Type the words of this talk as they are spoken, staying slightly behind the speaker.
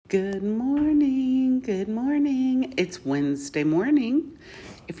Good morning. Good morning. It's Wednesday morning.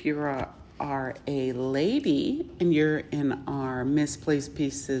 If you are a lady and you're in our Misplaced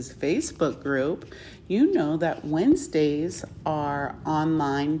Pieces Facebook group, you know that Wednesdays are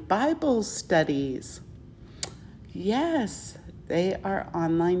online Bible studies. Yes, they are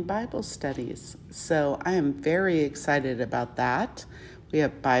online Bible studies. So I am very excited about that. We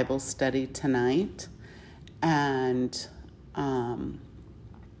have Bible study tonight. And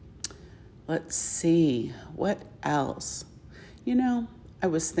let's see, what else? I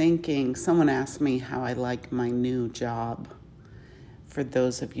was thinking, someone asked me how I like my new job. For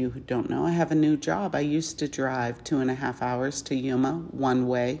those of you who don't know, I have a new job. I used to drive 2.5 hours to Yuma one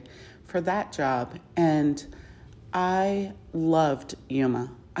way for that job. And I loved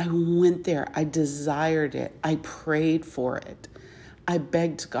Yuma. I went there. I desired it. I prayed for it. I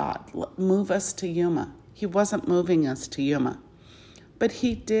begged God, move us to Yuma. He wasn't moving us to Yuma. But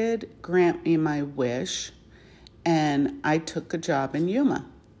he did grant me my wish, and I took a job in Yuma.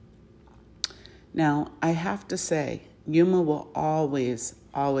 Now, I have to say, Yuma will always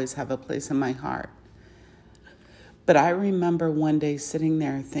have a place in my heart. But I remember one day sitting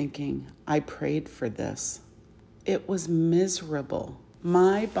there thinking, I prayed for this. It was miserable.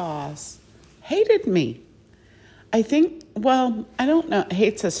 My boss hated me. I don't know.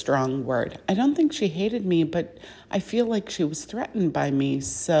 Hate's a strong word. I don't think she hated me, but I feel like she was threatened by me.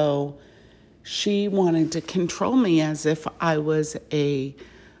 So she wanted to control me as if I was a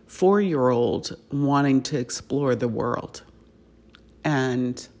 4-year-old wanting to explore the world.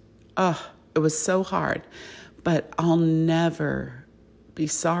 And, it was so hard. But I'll never be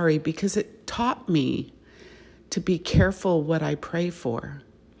sorry because it taught me to be careful what I pray for.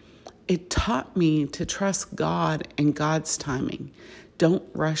 It taught me to trust God and God's timing. Don't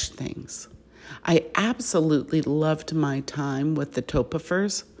rush things. I absolutely loved my time with the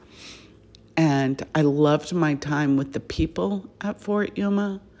Topifers, and I loved my time with the people at Fort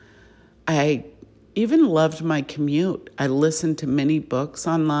Yuma. I even loved my commute. I listened to many books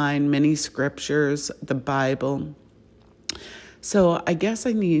online, many scriptures, the Bible. So I guess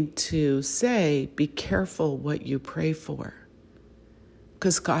I need to say, be careful what you pray for,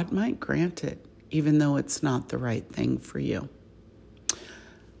 because God might grant it, even though it's not the right thing for you.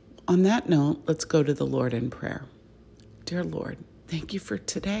 On that note, let's go to the Lord in prayer. Dear Lord, thank you for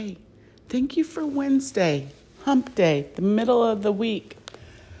today. Thank you for Wednesday, hump day, the middle of the week.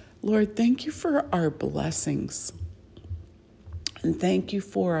 Lord, thank you for our blessings. And thank you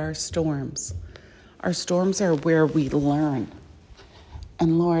for our storms. Our storms are where we learn.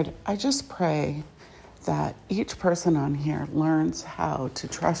 And Lord, I just pray that each person on here learns how to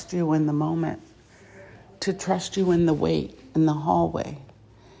trust you in the moment, to trust you in the wait, in the hallway,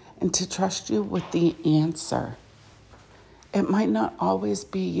 and to trust you with the answer. It might not always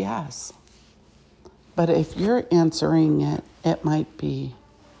be yes, but if you're answering it, it might be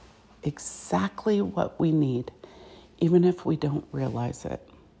exactly what we need, even if we don't realize it.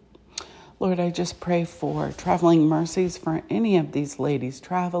 Lord, I just pray for traveling mercies for any of these ladies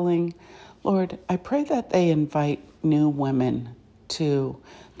traveling. Lord, I pray that they invite new women to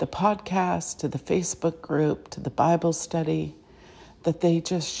the podcast, to the Facebook group, to the Bible study, that they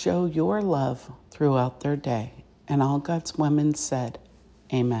just show your love throughout their day. And all God's women said,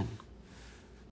 amen.